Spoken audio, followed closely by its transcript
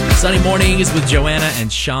Sunny Mornings with Joanna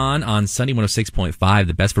and Sean on Sunny 106.5,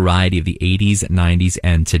 the best variety of the 80s, 90s,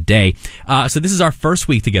 and today. So this is our first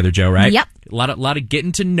week together, Joe, right? Yep. A lot of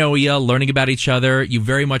getting to know you, learning about each other. You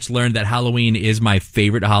very much learned that Halloween is my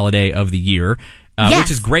favorite holiday of the year, Yes.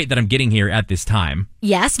 which is great that I'm getting here at this time.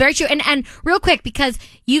 Yes, very true. And real quick, because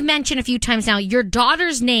you've mentioned a few times now, your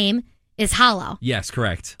daughter's name is Hollow. Yes,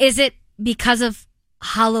 correct. Is it because of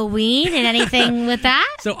Halloween and anything with that?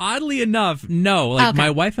 So oddly enough, no. Okay. My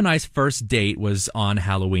wife and I's first date was on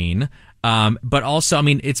Halloween. But also, I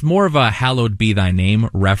mean, it's more of a hallowed be thy name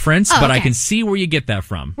reference, but I okay. can see where you get that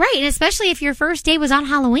from. Right, and especially if your first date was on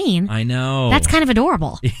Halloween. I know. That's kind of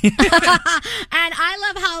adorable. And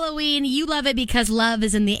I love Halloween. You love it because love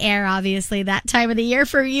is in the air, obviously, that time of the year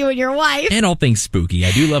for you and your wife. And all things spooky.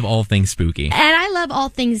 I do love all things spooky. And I love all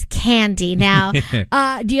things candy. Now,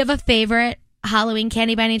 do you have a favorite Halloween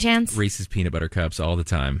candy by any chance? Reese's Peanut Butter Cups all the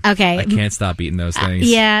time. Okay. I can't stop eating those things.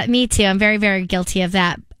 Yeah, me too. I'm very, very guilty of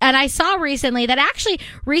that. And I saw recently that actually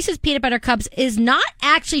Reese's Peanut Butter Cups is not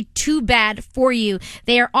actually too bad for you.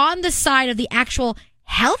 They are on the side of the actual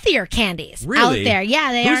healthier candies Really? out there.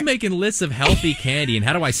 Yeah, they are. Who's making lists of healthy candy, and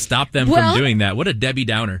how do I stop them from doing that? What a Debbie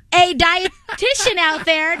Downer. A dietitian out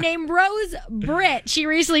there named Rose Britt. She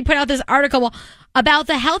recently put out this article about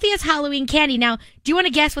the healthiest Halloween candy. Now, do you want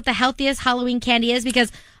to guess what the healthiest Halloween candy is?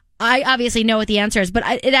 Because I obviously know what the answer is, but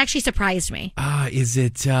it actually surprised me. Is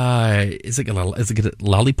it a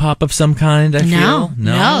lollipop of some kind? No.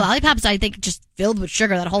 Lollipops, I think, just filled with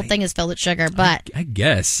sugar. That whole thing is filled with sugar, but I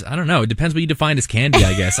guess. I don't know. It depends what you define as candy,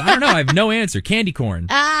 I guess. I don't know. I have no answer. Candy corn.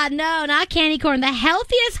 No, not candy corn. The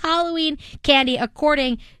healthiest Halloween candy,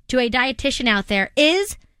 according to a dietitian out there,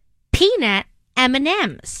 is peanut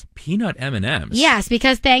M&Ms. Peanut M&Ms? Yes,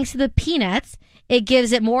 because thanks to the peanuts, it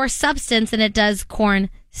gives it more substance than it does corn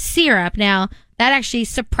syrup. Now, that actually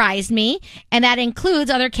surprised me, and that includes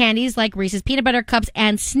other candies like Reese's Peanut Butter Cups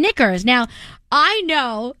and Snickers. Now, I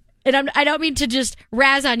know, and I don't mean to just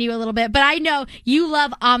razz on you a little bit, but I know you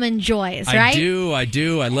love Almond Joys, right? I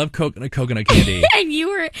do. I love coconut candy. And you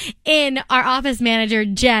were in our office manager,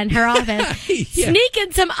 Jen, her office, Yeah.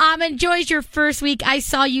 sneaking some Almond Joys your first week. I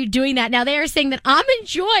saw you doing that. Now, they are saying that Almond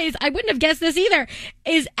Joys, I wouldn't have guessed this either,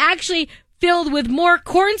 is actually filled with more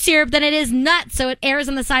corn syrup than it is nuts, so it airs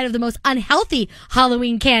on the side of the most unhealthy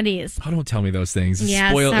Halloween candies. Oh, don't tell me those things. It's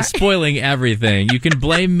Yeah, spoiling everything. You can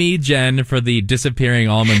blame me, Jen, for the disappearing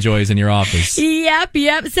Almond Joys in your office.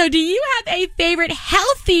 Yep. So do you have a favorite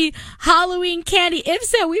healthy Halloween candy? If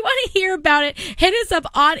so, we want to hear about it. Hit us up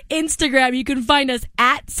on Instagram. You can find us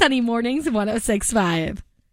at Sunny Mornings 1065.